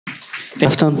Good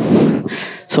afternoon.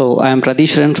 So I am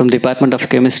Pradeshwaran from Department of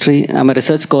Chemistry. I'm a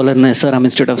research scholar in SRM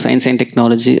Institute of Science and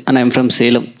Technology, and I'm from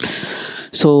Salem.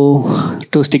 So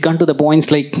to stick on to the points,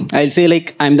 like I'll say,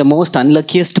 like I'm the most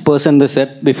unluckiest person this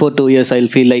earth. Before 2 years, I'll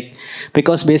feel like,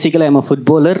 because basically I'm a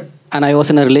footballer and I was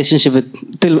in a relationship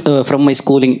with from my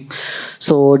schooling.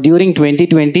 So during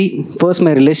 2020, first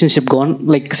my relationship gone,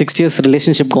 like 6 years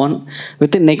relationship gone.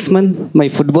 Within next month, my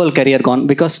football career gone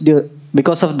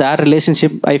because of that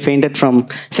relationship. I fainted from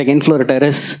second floor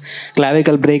terrace,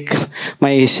 clavicle break,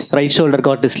 my right shoulder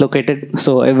got dislocated,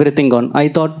 so everything gone. I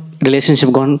thought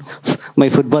relationship gone, my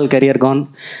football career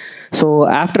gone. So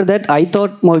after that, I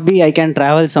thought maybe I can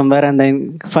travel somewhere and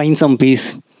then find some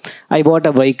peace. I bought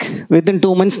a bike. Within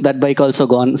 2 months, that bike also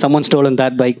gone. Someone stolen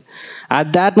that bike.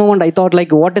 At that moment, I thought,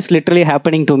 like, what is literally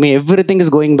happening to me? Everything is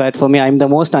going bad for me. I'm the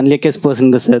most unluckiest person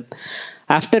in this earth.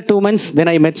 After 2 months, then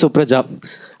I met Supraja.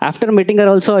 After meeting her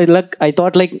also, I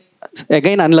thought, like,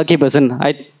 again, unlucky person.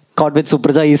 I caught with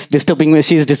Supraja, is disturbing me.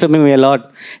 She's disturbing me a lot.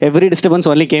 Every disturbance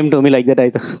only came to me like that,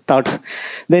 I thought.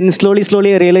 Then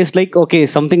slowly, I realized, like, okay,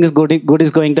 something is good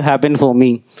is going to happen for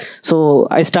me. So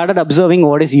I started observing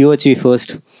what is UHV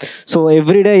first. So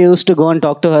every day I used to go and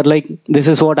talk to her, like, this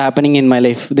is what happening in my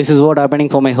life. This is what happening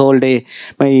for my whole day.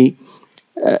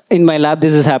 In my lab,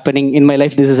 this is happening. In my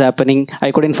life, this is happening.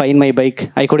 I couldn't find my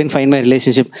bike. I couldn't find my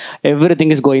relationship.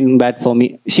 Everything is going bad for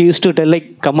me. She used to tell,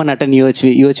 like, come and attend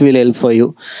UHV. UHV will help for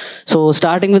you. So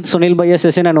starting with Sunil Bhaiya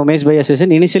session and Umesh Bhaiya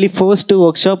session, initially first two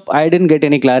workshop, I didn't get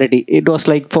any clarity. It was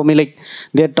like, for me, like,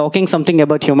 they're talking something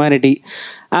about humanity.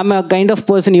 I'm a kind of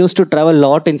person used to travel a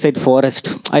lot inside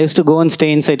forest. I used to go and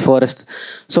stay inside forest.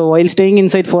 So while staying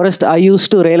inside forest, I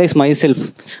used to realize myself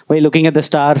by looking at the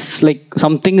stars, like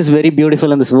something is very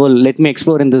beautiful in this world. Let me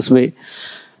explore in this way.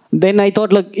 Then I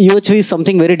thought, like, UHV is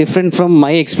something very different from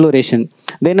my exploration.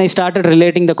 Then I started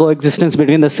relating the coexistence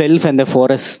between the self and the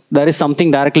forest. There is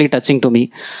something directly touching to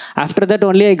me. After that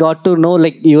only I got to know,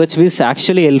 like, UHV is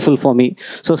actually helpful for me.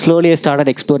 So slowly I started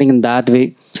exploring in that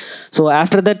way. So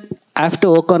after that, I have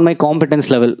to work on my competence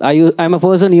level. I'm a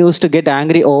person who used to get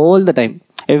angry all the time.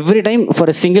 Every time, for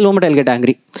a single moment, I'll get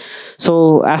angry.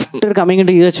 So after coming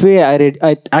into UHV,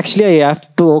 I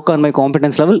have to work on my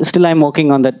competence level. Still, I'm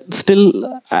working on that.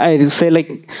 Still, I say,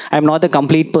 like, I'm not a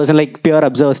complete person, like pure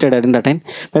observer state at that time.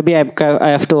 Maybe I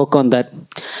have to work on that.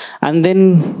 And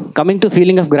then coming to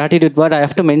feeling of gratitude, but I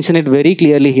have to mention it very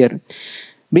clearly here.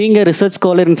 Being a research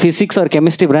scholar in physics or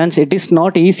chemistry branch, it is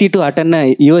not easy to attend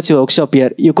a UHV workshop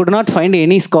here. You could not find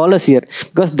any scholars here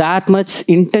because that much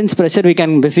intense pressure we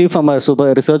can receive from our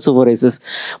research supervisors.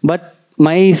 But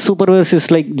my supervisor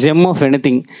is like gem of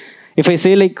anything. If I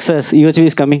say, like, sir, UHV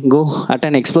is coming, go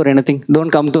attend, explore anything. Don't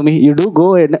come to me. You do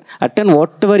go and attend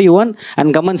whatever you want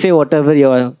and come and say whatever you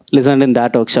have listened in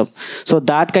that workshop. So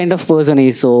that kind of person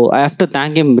is. So I have to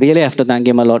thank him. Really, I have to thank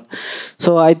him a lot.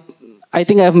 So I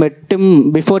think I've met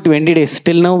him before 20 days.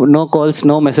 Till now, no calls,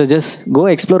 no messages. Go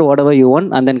explore whatever you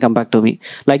want and then come back to me.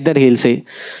 Like that, he'll say.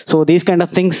 So these kind of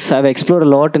things I've explored a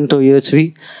lot into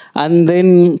UHV. And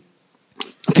then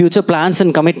future plans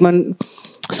and commitment.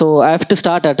 So I have to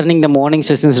start attending the morning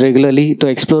sessions regularly to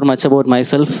explore much about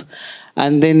myself.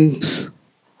 And then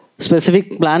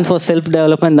specific plan for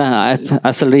self-development,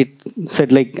 as already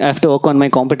said, like, I have to work on my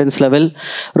competence level.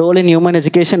 Role in human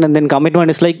education, and then commitment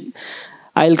is like,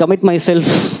 I'll commit myself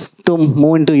to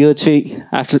move into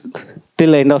UHV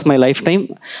till the end of my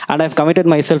lifetime. And I've committed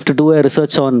myself to do a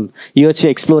research on UHV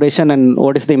exploration and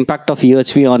what is the impact of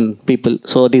UHV on people.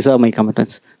 So these are my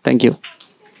commitments. Thank you.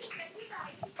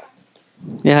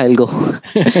 Yeah, I'll go.